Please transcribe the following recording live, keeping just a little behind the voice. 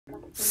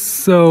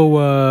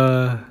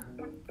Funny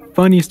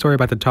story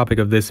about the topic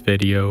of this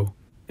video,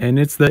 and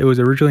it's that it was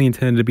originally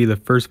intended to be the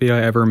first video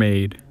I ever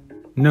made.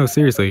 No,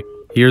 seriously,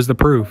 here's the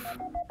proof.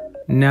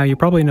 Now, you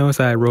probably noticed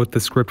that I wrote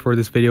the script for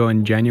this video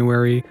in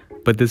January,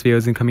 but this video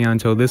isn't coming out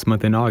until this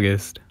month in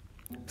August.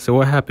 So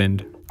what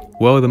happened?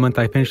 Well, the month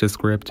I finished the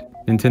script,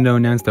 Nintendo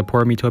announced the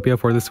port of Miitopia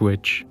for the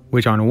Switch,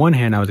 which on one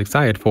hand I was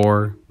excited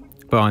for,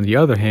 but on the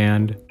other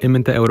hand, it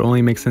meant that it would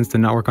only make sense to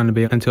not work on the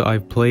video until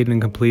I've played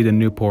and completed a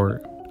new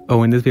port.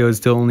 Oh, and this video is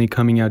still only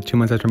coming out 2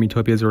 months after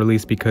Miitopia's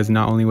release because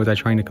not only was I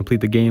trying to complete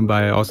the game,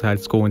 but I also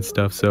had school and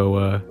stuff,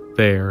 so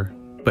there.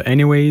 But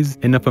anyways,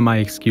 enough of my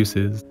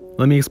excuses.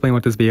 Let me explain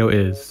what this video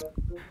is.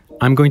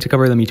 I'm going to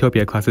cover the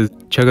Miitopia classes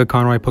Chugga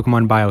Conroy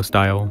Pokemon Bio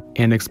style,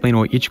 and explain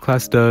what each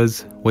class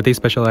does, what they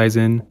specialize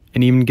in,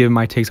 and even give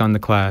my takes on the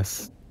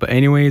class. But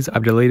anyways,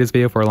 I've delayed this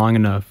video for long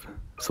enough,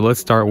 so let's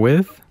start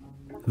with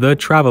the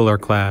Traveler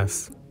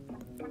class.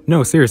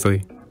 No,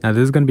 seriously. Now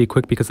this is going to be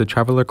quick because the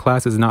Traveler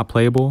class is not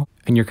playable,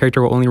 and your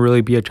character will only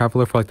really be a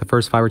Traveler for like the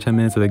first 5 or 10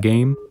 minutes of the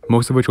game,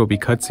 most of which will be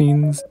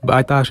cutscenes, but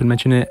I thought I should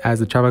mention it as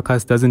the Traveler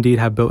class does indeed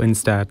have built-in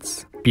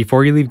stats.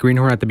 Before you leave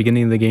Greenhorn at the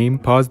beginning of the game,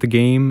 pause the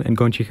game and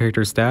go into your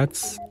character's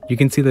stats. You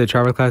can see that the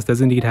Traveler class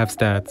does indeed have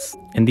stats,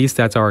 and these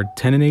stats are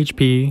 10 in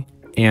HP,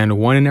 and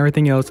 1 in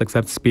everything else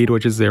except speed,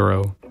 which is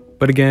 0.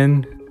 But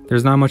again,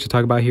 there's not much to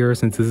talk about here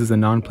since this is a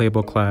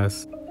non-playable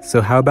class. So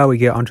how about we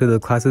get onto the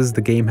classes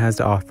the game has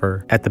to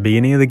offer. At the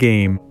beginning of the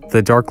game,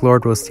 the Dark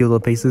Lord will steal the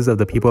faces of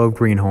the people of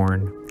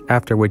Greenhorn,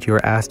 after which you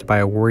are asked by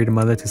a worried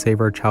mother to save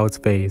her child's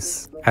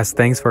face. As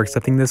thanks for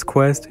accepting this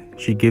quest,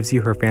 she gives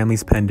you her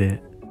family's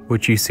pendant,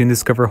 which you soon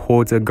discover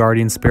holds a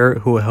guardian spirit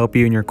who will help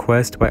you in your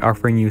quest by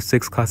offering you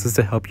 6 classes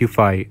to help you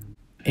fight.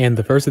 And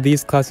the first of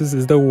these classes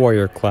is the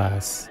Warrior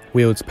class.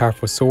 Wields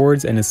powerful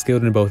swords and is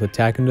skilled in both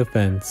attack and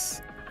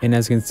defense. And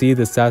as you can see,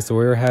 the stats the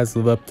Warrior has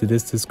live up to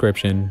this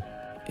description.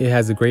 It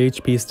has a great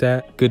HP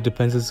stat, good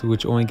defenses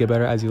which only get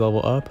better as you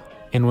level up,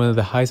 and one of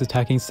the highest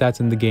attacking stats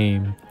in the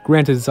game.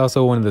 Granted, it's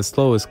also one of the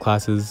slowest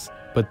classes,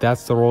 but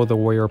that's the role the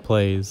Warrior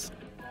plays.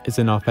 It's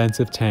an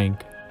offensive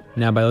tank.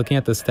 Now by looking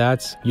at the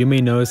stats, you may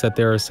notice that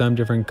there are some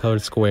different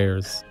colored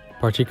squares,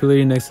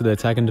 particularly next to the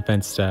attack and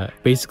defense stat.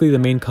 Basically, the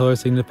main colors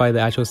signify the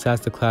actual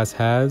stats the class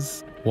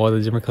has, while the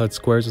different colored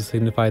squares will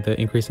signify the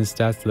increase in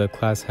stats that the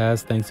class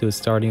has thanks to its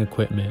starting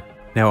equipment.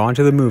 Now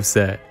onto the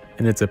moveset,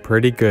 and it's a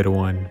pretty good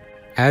one.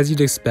 As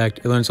you'd expect,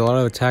 it learns a lot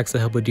of attacks that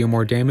help it deal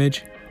more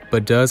damage,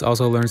 but does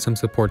also learn some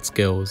support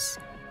skills.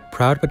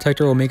 Proud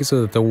Protector will make it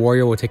so that the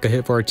Warrior will take a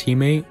hit for a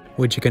teammate,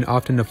 which you can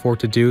often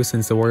afford to do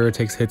since the Warrior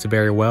takes hits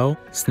very well.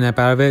 Snap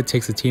Out of It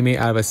takes a teammate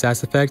out of a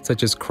sass effect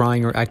such as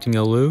crying or acting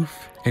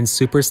aloof, and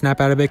Super Snap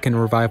Out of It can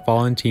revive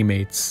fallen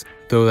teammates,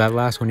 though that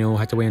last one you'll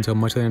have to wait until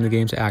much later in the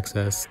game to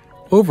access.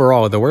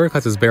 Overall, the Warrior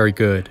class is very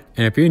good,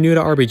 and if you're new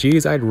to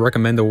RPGs, I'd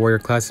recommend the Warrior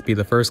class to be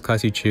the first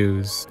class you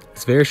choose.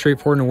 It's very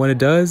straightforward in what it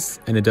does,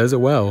 and it does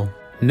it well.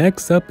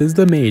 Next up is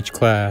the Mage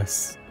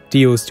class.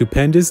 Deals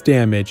stupendous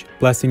damage,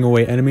 blasting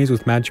away enemies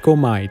with magical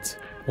might.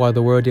 While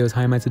the Warrior deals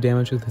high amounts of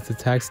damage with its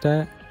attack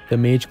stat, the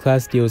Mage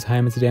class deals high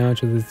amounts of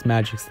damage with its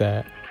magic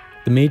stat.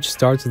 The Mage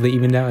starts with the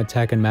evened out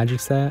attack and magic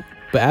stat,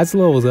 but as it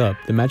levels up,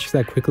 the magic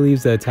stat quickly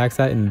leaves the attack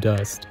stat in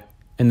dust,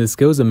 and the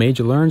skills the Mage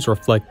learns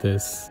reflect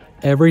this.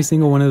 Every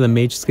single one of the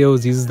Mage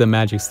skills uses the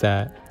magic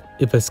stat.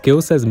 If a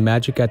skill says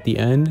magic at the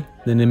end,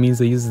 then it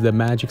means it uses the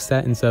magic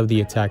stat instead of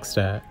the attack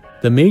stat.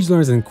 The Mage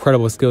learns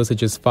incredible skills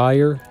such as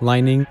fire,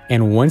 lightning,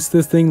 and once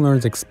this thing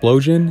learns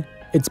explosion,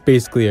 it's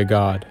basically a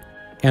god.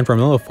 And from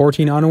level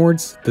 14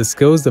 onwards, the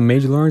skills the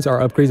Mage learns are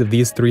upgrades of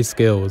these 3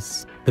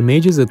 skills. The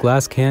Mage is a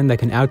glass cannon that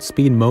can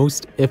outspeed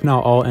most, if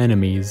not all,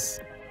 enemies.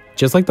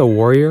 Just like the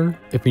Warrior,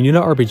 if you're new to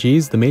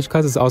RPGs, the Mage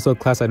class is also a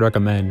class I'd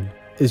recommend.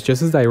 It's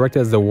just as direct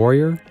as the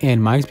Warrior,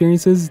 and my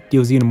experiences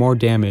deals even more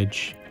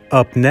damage.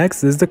 Up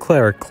next is the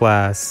Cleric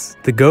class.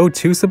 The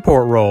go-to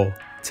support role,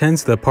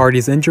 tends to the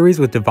party's injuries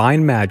with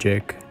divine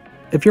magic.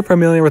 If you're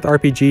familiar with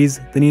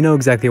RPGs, then you know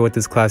exactly what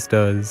this class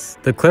does.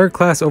 The Cleric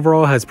class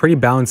overall has pretty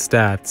balanced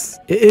stats.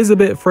 It is a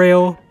bit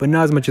frail, but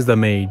not as much as the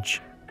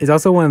Mage. It's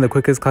also one of the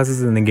quickest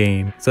classes in the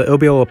game, so it'll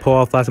be able to pull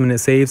off last-minute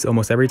saves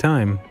almost every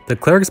time. The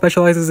Cleric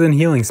specializes in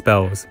healing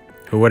spells.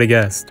 Who would have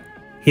guessed?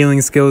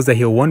 Healing skills that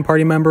heal one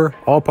party member,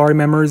 all party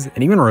members,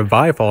 and even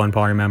revive fallen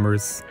party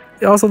members.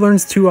 It also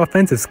learns 2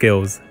 offensive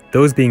skills,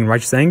 those being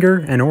Righteous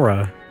Anger and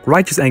Aura.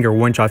 Righteous Anger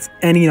one-shots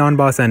any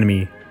non-boss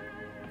enemy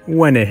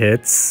when it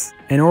hits,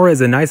 and Aura is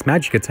a nice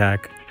magic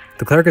attack.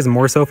 The Cleric is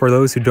more so for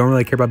those who don't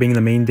really care about being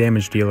the main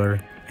damage dealer,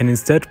 and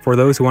instead for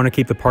those who want to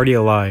keep the party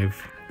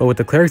alive. But with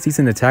the Cleric's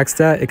decent attack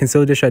stat, it can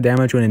still dish out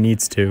damage when it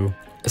needs to,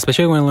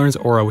 especially when it learns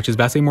Aura, which is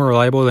vastly more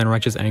reliable than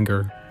Righteous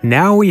Anger.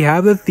 Now we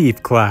have the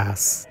Thief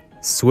class.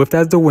 Swift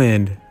as the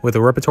wind, with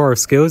a repertoire of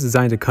skills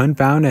designed to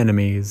confound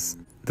enemies.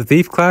 The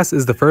Thief class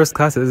is the first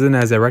class that isn't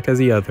as direct as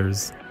the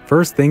others.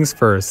 First things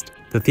first,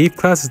 the Thief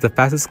class is the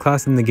fastest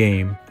class in the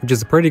game, which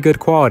is a pretty good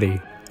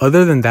quality.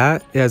 Other than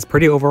that, it has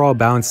pretty overall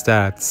balanced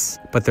stats,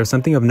 but there's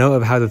something of note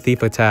of how the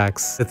Thief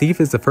attacks. The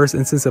Thief is the first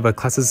instance of a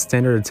class's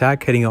standard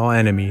attack hitting all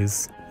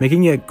enemies.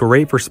 making it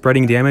great for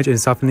spreading damage and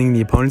softening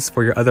the opponents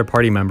for your other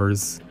party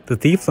members. The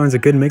Thief learns a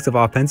good mix of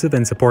offensive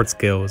and support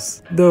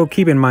skills, though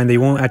keep in mind they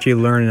won't actually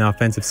learn an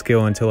offensive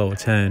skill until level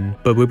 10.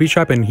 But Booby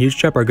Trap and Huge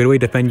Trap are a good way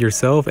to defend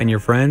yourself and your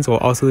friends while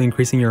also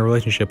increasing your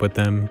relationship with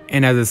them.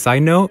 And as a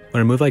side note,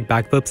 when a move like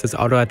Backflip says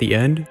auto at the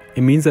end,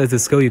 it means that it's a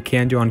skill you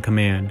can do on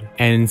command,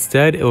 and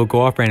instead it will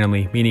go off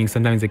randomly, meaning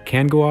sometimes it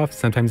can go off,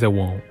 sometimes it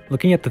won't.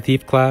 Looking at the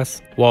Thief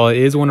class, while it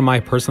is one of my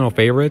personal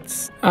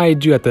favorites, I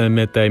do have to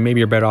admit that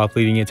maybe you're better off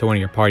leaving it to one of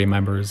your party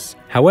members.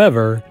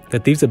 However, the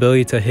Thief's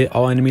ability to hit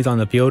all enemies on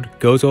the field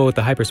goes well with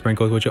the Hyper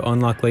Sprinkles, which you'll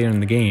unlock later in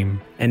the game.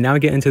 And now we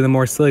get into the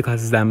more silly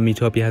classes that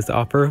Miitopia has to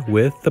offer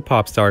with the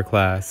Popstar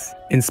class.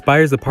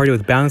 Inspires the party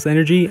with balanced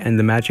energy and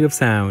the magic of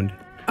sound.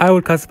 I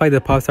would classify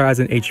the Popstar as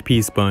an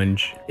HP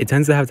sponge. It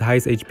tends to have the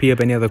highest HP of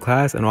any other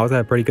class and also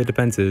have pretty good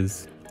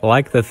defenses.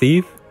 Like the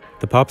Thief,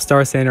 the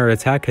Popstar standard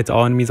attack hits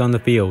all enemies on the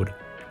field,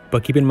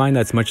 but keep in mind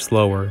that it's much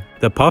slower.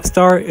 The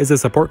Popstar is a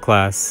support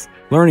class,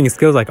 learning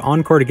skills like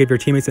Encore to give your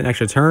teammates an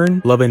extra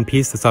turn, Love and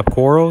Peace to stop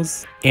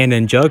quarrels, and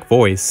Angelic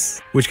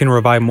Voice, which can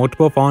revive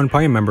multiple fallen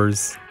party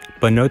members,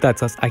 but note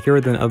that's less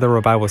accurate than other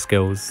revival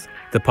skills.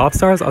 The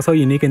Popstar is also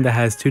unique in that it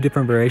has two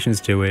different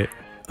variations to it,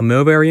 a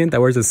male variant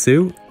that wears a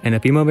suit, and a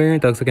female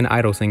variant that looks like an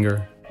idol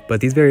singer. But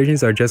these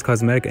variations are just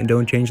cosmetic and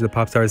don't change the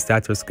Popstar's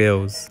stats or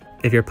skills.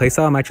 If your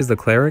playstyle matches the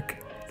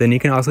Cleric, then you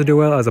can also do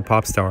well as a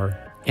Popstar.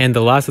 And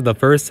the last of the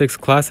first 6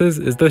 classes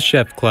is the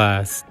Chef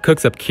class.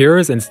 Cooks up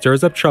cures and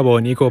stirs up trouble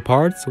in equal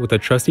parts with a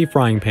trusty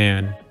frying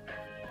pan.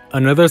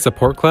 Another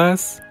support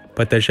class,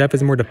 but the Chef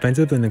is more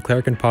defensive than the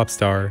Cleric and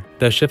Popstar.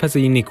 The Chef has a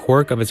unique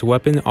quirk of its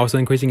weapon also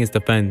increasing its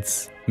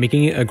defense,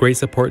 making it a great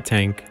support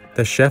tank.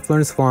 The Chef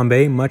learns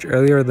Flambe much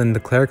earlier than the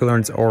Cleric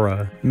learns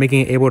Aura,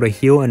 making it able to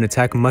heal and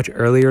attack much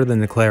earlier than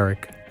the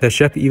Cleric. The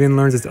Chef even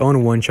learns its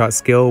own one-shot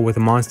skill with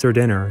Monster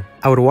Dinner.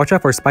 I would watch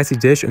out for Spicy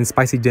Dish and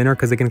Spicy Dinner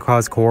because they can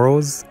cause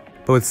quarrels,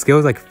 but with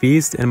skills like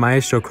Feast and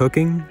Maestro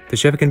Cooking, the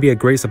Chef can be a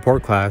great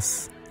support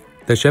class.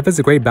 The Chef is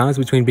a great balance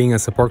between being a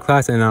support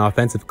class and an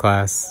offensive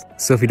class,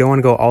 so if you don't want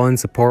to go all in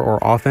support or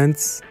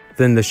offense,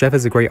 then the Chef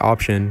is a great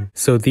option.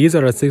 So these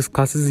are the 6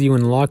 classes you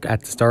unlock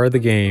at the start of the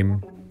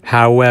game.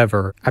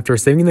 However, after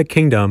saving the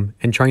kingdom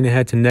and trying to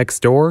head to next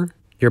door,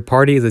 your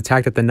party is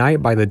attacked at the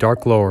night by the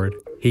Dark Lord.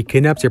 He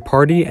kidnaps your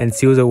party and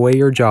seals away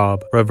your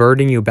job,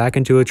 reverting you back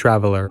into a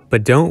traveler.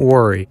 But don't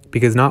worry,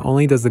 because not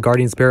only does the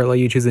Guardian Spirit let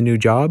you choose a new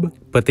job,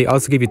 but they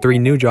also give you 3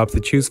 new jobs to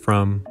choose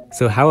from.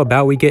 So how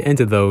about we get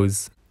into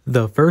those?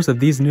 The first of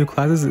these new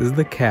classes is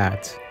the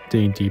Cat.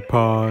 Dainty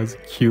paws,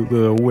 cute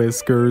little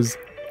whiskers,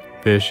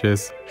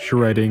 vicious,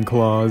 shredding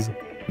claws,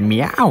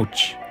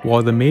 meouch!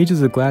 While the Mage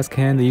is a glass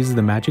cannon that uses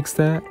the magic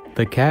stat,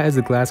 the Cat is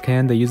a glass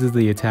cannon that uses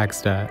the attack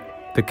stat.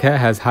 The Cat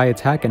has high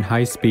attack and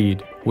high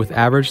speed, with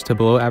average to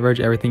below average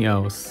everything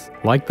else.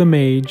 Like the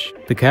Mage,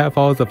 the Cat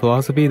follows the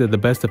philosophy that the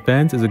best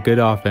defense is a good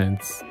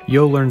offense.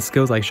 You'll learn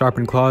skills like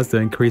Sharpened Claws to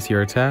increase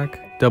your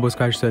attack, Double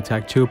Scratch to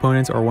attack 2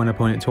 opponents or 1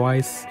 opponent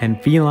twice,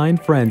 and Feline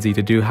Frenzy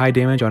to do high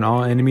damage on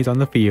all enemies on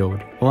the field,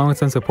 along with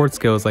some support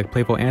skills like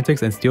Playful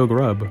Antics and Steel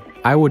Grub.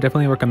 I would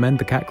definitely recommend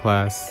the Cat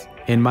class.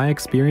 In my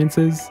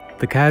experiences,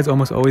 the Cat is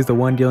almost always the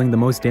one dealing the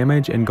most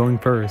damage and going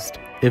first,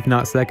 if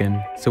not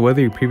second. So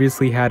whether you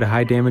previously had a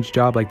high damage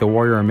job like the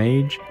Warrior or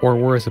Mage, or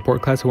were a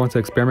support class who wants to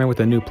experiment with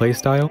a new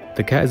playstyle,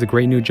 the Cat is a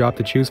great new job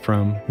to choose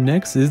from.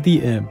 Next is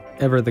the Imp,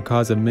 ever the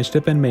cause of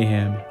mischief and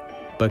mayhem,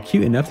 but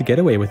cute enough to get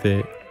away with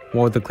it.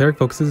 While the Cleric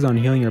focuses on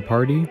healing your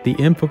party, the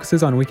Imp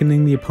focuses on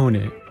weakening the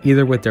opponent,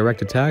 either with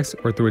direct attacks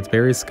or through its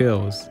various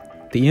skills.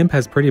 The Imp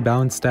has pretty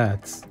balanced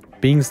stats,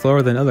 being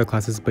slower than other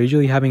classes but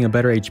usually having a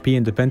better HP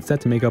and defense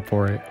stat to make up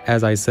for it.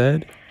 As I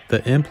said,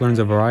 the Imp learns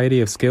a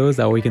variety of skills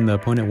that weaken the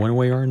opponent one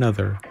way or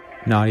another.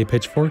 Naughty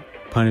Pitchfork,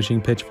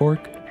 Punishing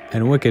Pitchfork,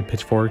 and Wicked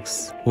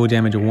Pitchforks will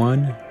damage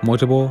 1,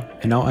 multiple,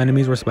 and all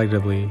enemies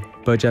respectively.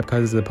 Butt Jab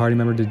causes the party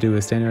member to do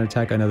a standard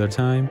attack another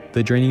time.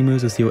 The Draining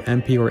moves will steal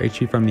MP or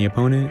HP from the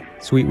opponent.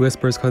 Sweet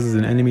Whispers causes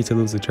an enemy to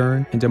lose a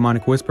turn. And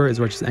Demonic Whisper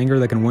is righteous anger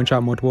that can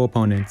one-shot multiple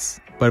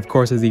opponents, but of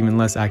course is even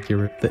less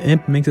accurate. The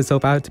Imp makes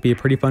itself out to be a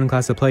pretty fun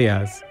class to play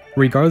as,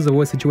 regardless of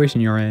what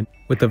situation you're in.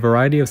 With the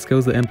variety of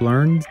skills the Imp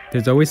learns,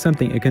 there's always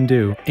something it can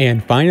do.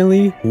 And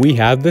finally, we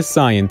have the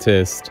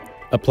Scientist.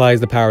 Applies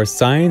the power of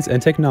science and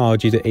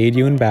technology to aid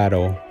you in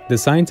battle. The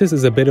Scientist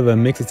is a bit of a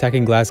mixed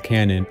attacking glass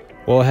cannon.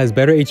 While it has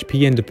better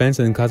HP and defense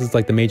than classes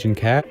like the Mage and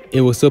Cat, it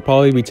will still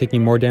probably be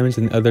taking more damage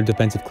than other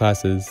defensive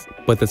classes.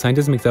 But the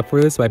Scientist makes up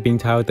for this by being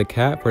tied with the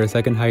Cat for the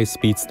second highest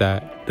speed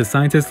stat. The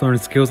Scientist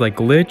learns skills like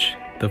Glitch,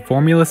 the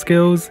Formula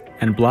skills,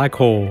 and Black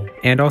Hole,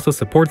 and also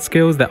support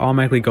skills that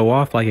automatically go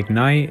off like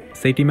Ignite,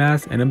 Safety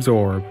Mask, and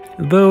Absorb.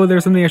 Though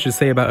there's something I should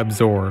say about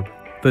Absorb.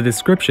 The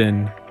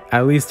description,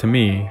 at least to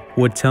me,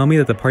 would tell me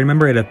that the party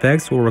member it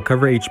affects will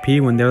recover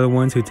HP when they're the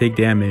ones who take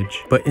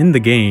damage. But in the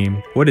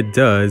game, what it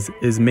does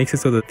is makes it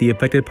so that the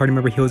affected party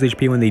member heals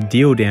HP when they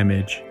deal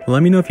damage.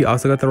 Let me know if you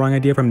also got the wrong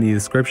idea from the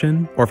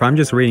description, or if I'm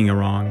just reading it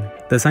wrong.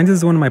 The Scientist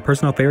is one of my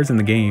personal favorites in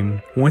the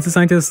game. Once the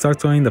Scientist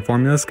starts learning the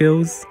Formula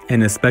skills,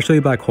 and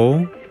especially Black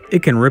Hole,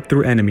 it can rip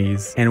through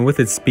enemies, and with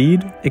its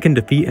speed, it can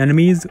defeat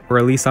enemies or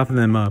at least soften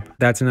them up.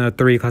 That's another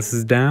 3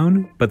 classes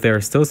down, but there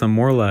are still some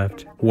more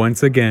left.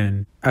 Once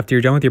again, after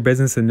you're done with your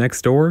business in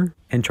next door,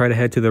 and try to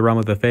head to the realm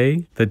of the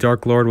Fae, the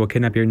Dark Lord will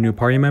kidnap your new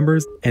party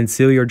members and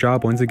seal your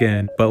job once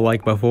again. But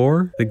like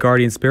before, the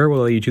Guardian Spirit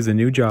will let you choose a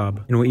new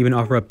job, and will even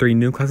offer up 3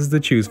 new classes to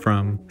choose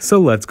from. So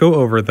let's go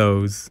over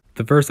those.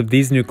 The first of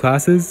these new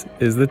classes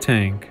is the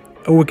Tank,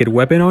 a wicked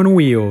weapon on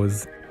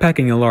wheels,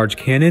 packing a large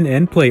cannon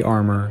and plate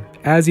armor.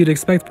 As you'd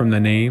expect from the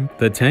name,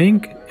 the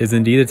Tank is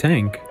indeed a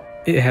tank.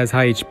 It has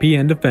high HP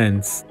and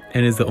defense,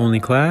 and is the only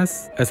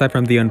class, aside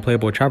from the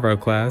unplayable Traveler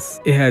class,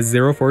 it has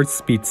 0 for its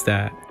speed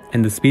stat.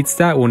 And the speed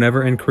stat will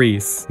never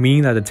increase,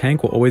 meaning that the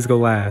tank will always go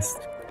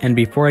last. And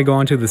before I go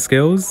on to the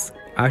skills,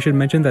 I should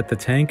mention that the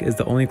tank is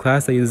the only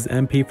class that uses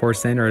MP for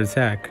standard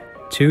attack,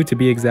 2 to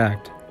be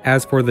exact.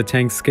 As for the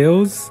tank's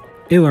skills,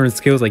 it learns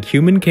skills like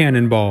Human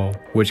Cannonball,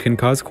 which can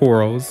cause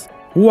quarrels,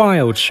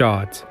 Wild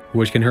Shot,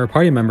 which can hurt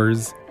party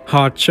members,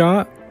 Hot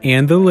Shot,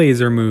 and the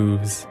laser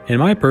moves. In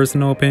my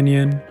personal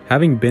opinion,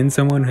 having been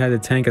someone who had a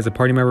tank as a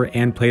party member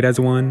and played as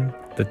one,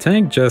 the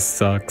tank just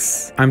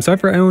sucks. I'm sorry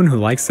for anyone who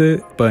likes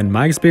it, but in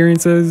my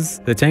experiences,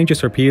 the tank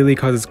just repeatedly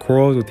causes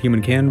quarrels with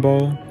Human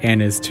Cannonball,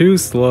 and is too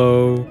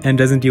slow, and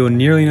doesn't deal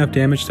nearly enough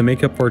damage to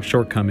make up for its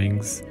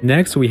shortcomings.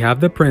 Next we have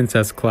the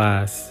Princess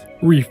class.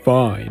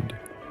 Refined,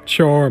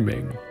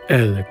 charming,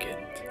 elegant.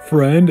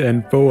 Friend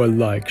and foe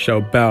alike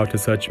shall bow to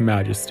such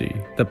majesty.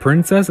 The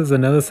Princess is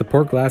another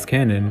support glass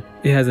cannon.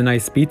 It has a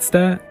nice speed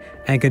stat,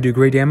 and can do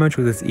great damage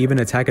with its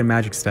even attack and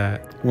magic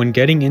stat. When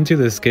getting into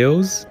the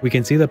skills, we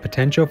can see the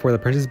potential for the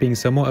Princess being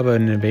somewhat of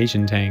an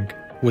invasion tank,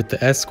 with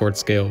the Escort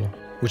skill,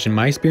 which in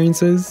my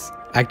experiences,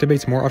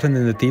 activates more often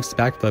than the Thief's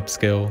backflip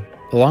skill.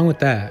 Along with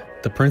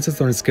that, the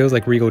Princess learns skills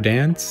like Regal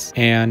Dance,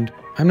 and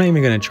I'm not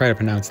even going to try to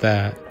pronounce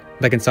that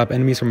can stop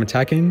enemies from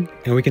attacking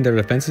and weaken their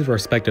defenses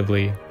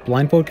respectively.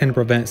 Blindfold can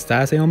prevent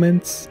status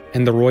ailments,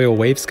 and the Royal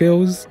Wave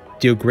skills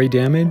deal great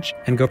damage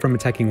and go from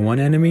attacking 1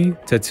 enemy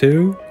to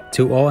 2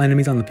 to all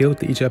enemies on the field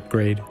with each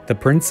upgrade. The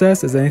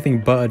Princess is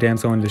anything but a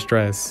damsel in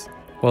distress.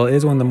 While it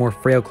is one of the more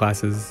frail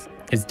classes,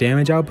 its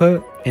damage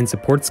output and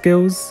support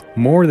skills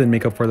more than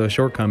make up for those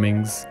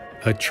shortcomings.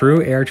 A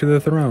true heir to the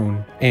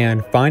throne.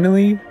 And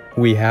finally,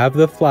 we have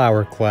the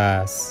Flower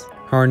class.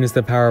 Harness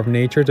the power of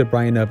nature to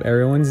brighten up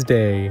everyone's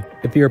day.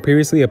 If you were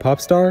previously a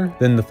pop star,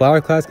 then the Flower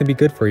class can be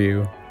good for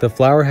you. The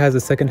Flower has the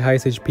second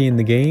highest HP in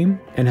the game,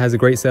 and has a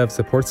great set of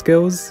support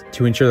skills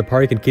to ensure the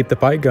party can keep the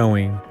fight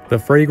going. The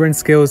Fragrance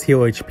skills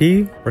heal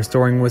HP,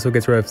 Restoring Whistle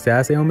gets rid of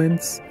status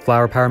ailments,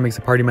 Flower Power makes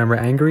a party member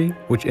angry,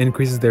 which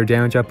increases their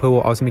damage output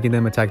while also making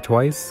them attack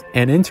twice,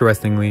 and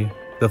interestingly,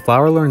 the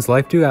Flower learns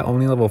Life Dew at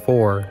only level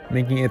 4,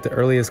 making it the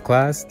earliest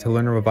class to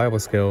learn a revival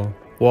skill.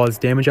 While its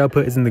damage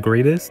output isn't the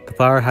greatest, the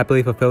Flower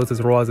happily fulfills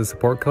its role as a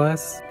support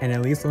class, and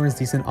at least learns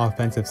decent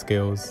offensive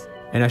skills.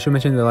 And I should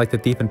mention that like the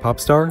Thief and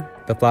Popstar,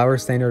 the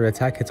Flower's standard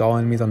attack hits all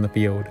enemies on the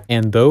field.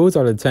 And those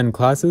are the 10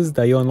 classes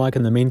that you'll unlock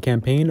in the main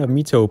campaign of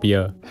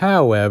Miitopia.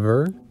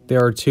 However,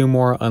 there are 2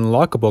 more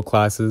unlockable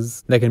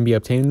classes that can be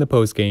obtained in the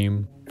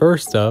post-game.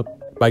 First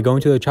up, by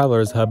going to the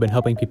Traveler's Hub and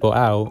helping people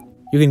out,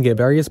 you can get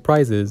various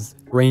prizes,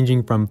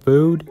 ranging from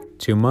food,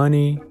 to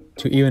money,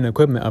 to even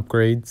equipment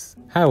upgrades.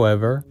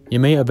 However, you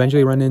may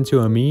eventually run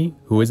into a me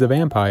who is a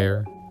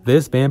vampire.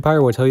 This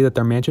vampire will tell you that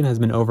their mansion has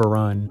been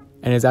overrun,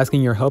 and is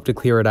asking your help to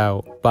clear it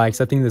out. By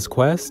accepting this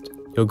quest,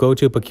 you'll go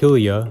to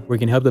Peculia, where you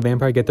can help the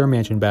vampire get their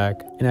mansion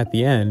back, and at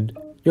the end,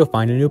 you'll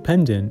find a new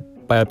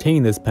pendant. By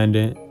obtaining this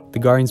pendant, the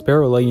Guardian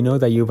Spirit will let you know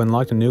that you've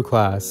unlocked a new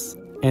class.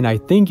 And I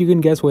think you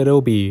can guess what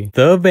it'll be.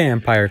 The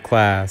Vampire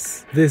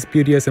class. This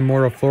beauteous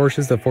immortal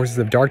flourishes the forces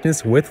of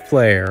darkness with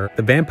flair.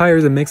 The vampire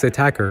is a mixed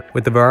attacker,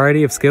 with a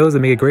variety of skills that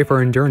make it great for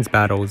endurance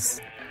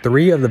battles.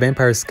 3 of the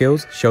vampire's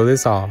skills show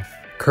this off.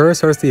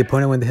 Curse hurts the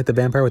opponent when they hit the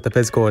vampire with a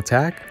physical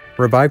attack.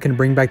 Revive can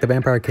bring back the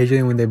vampire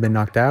occasionally when they've been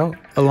knocked out,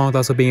 along with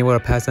also being able to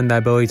pass on that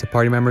ability to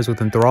party members with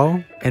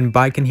Enthrall. And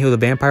Bite can heal the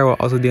vampire while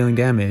also dealing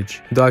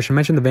damage, though I should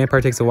mention the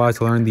vampire takes a while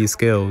to learn these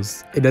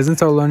skills. It doesn't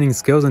start learning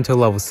skills until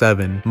level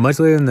 7, much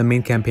later than the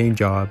main campaign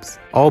jobs.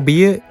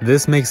 Albeit,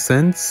 this makes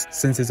sense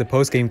since it's a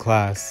post-game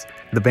class.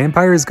 The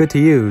vampire is good to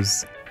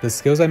use. The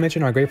skills I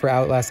mentioned are great for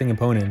outlasting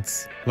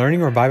opponents.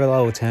 Learning Revive at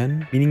level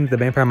 10, meaning the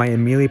vampire might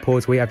immediately pull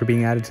its weight after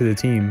being added to the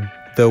team.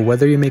 Though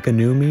whether you make a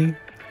new me,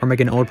 or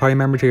make an old party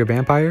member to your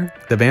vampire,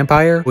 the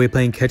vampire will be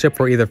playing catch up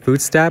for either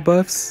food stat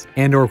buffs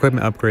and or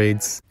equipment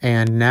upgrades.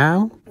 And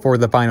now, for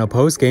the final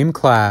post-game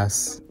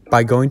class.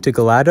 By going to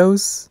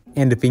GLaDOS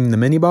and defeating the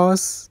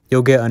mini-boss,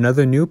 you'll get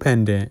another new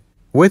pendant.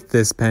 With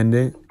this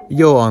pendant,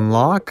 you'll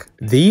unlock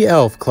the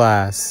Elf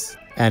class,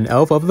 an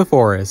elf of the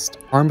forest,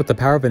 armed with the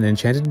power of an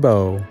enchanted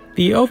bow.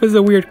 The elf is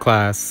a weird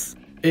class.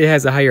 It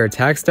has a higher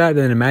attack stat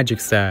than a magic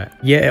stat,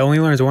 yet it only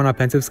learns one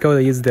offensive skill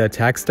that uses the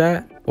attack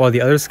stat, while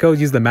the other skills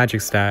use the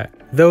magic stat.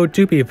 Though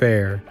to be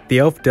fair, the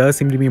elf does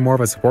seem to be more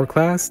of a support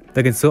class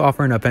that can still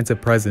offer an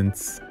offensive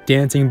presence.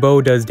 Dancing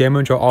Bow does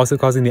damage while also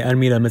causing the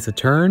enemy to miss a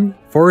turn.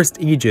 Forest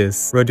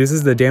Aegis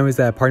reduces the damage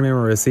that a party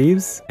member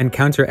receives, and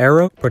Counter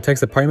Arrow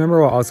protects a party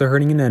member while also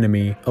hurting an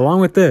enemy. Along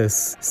with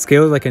this,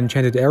 skills like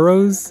Enchanted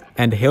Arrows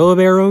and Hail of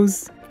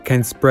Arrows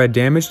can spread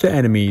damage to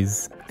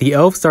enemies. The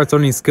elf starts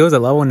learning skills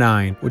at level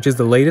 9, which is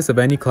the latest of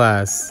any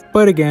class.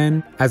 But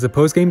again, as a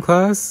post-game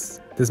class,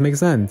 this makes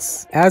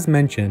sense. As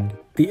mentioned,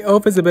 the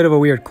elf is a bit of a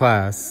weird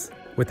class.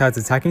 Without its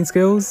attacking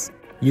skills,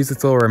 use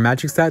its lower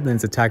magic stat than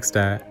its attack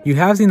stat. You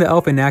have seen the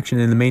elf in action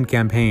in the main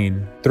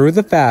campaign, through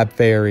the Fab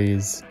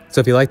Fairies.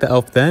 So if you like the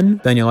elf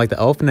then you'll like the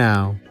elf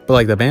now. But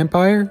like the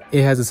vampire,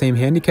 it has the same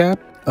handicap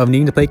of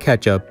needing to play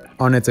catch up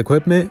on its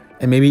equipment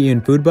and maybe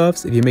even food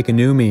buffs if you make a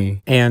new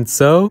me. And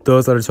so,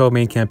 those are the 12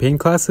 main campaign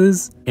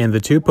classes and the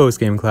 2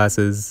 post-game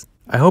classes.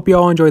 I hope you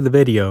all enjoyed the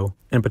video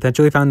and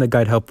potentially found the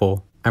guide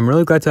helpful. I'm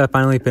really glad to have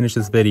finally finished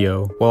this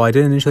video. While I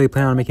didn't initially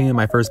plan on making it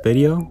my first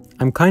video,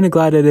 I'm kinda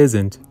glad it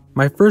isn't.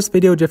 My first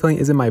video definitely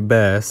isn't my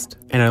best,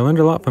 and I learned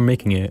a lot from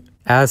making it.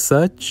 As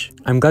such,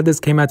 I'm glad this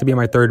came out to be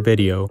my 3rd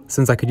video,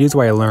 since I could use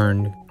what I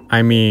learned.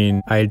 I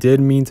mean, I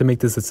did mean to make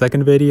this a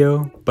 2nd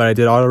video, but I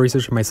did all the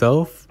research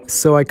myself,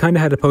 so I kinda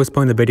had to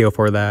postpone the video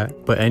for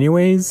that. But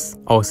anyways,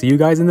 I'll see you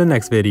guys in the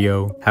next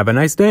video. Have a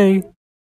nice day!